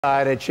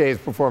At Shea's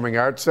Performing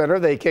Arts Center,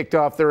 they kicked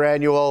off their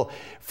annual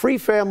Free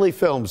Family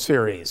Film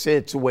Series.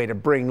 It's a way to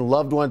bring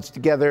loved ones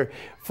together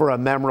for a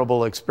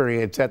memorable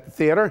experience at the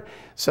theater.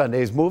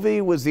 Sunday's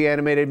movie was the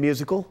animated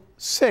musical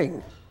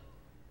Sing.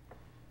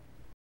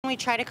 We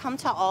try to come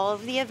to all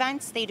of the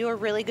events. They do a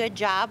really good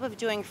job of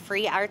doing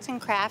free arts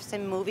and crafts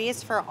and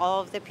movies for all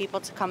of the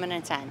people to come and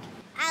attend.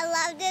 I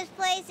love this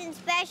place, and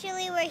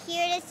especially we're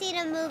here to see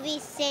the movie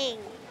Sing.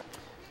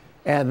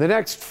 And the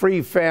next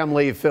free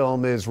family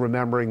film is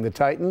Remembering the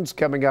Titans,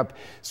 coming up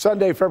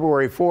Sunday,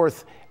 February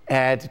 4th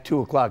at 2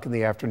 o'clock in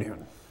the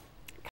afternoon.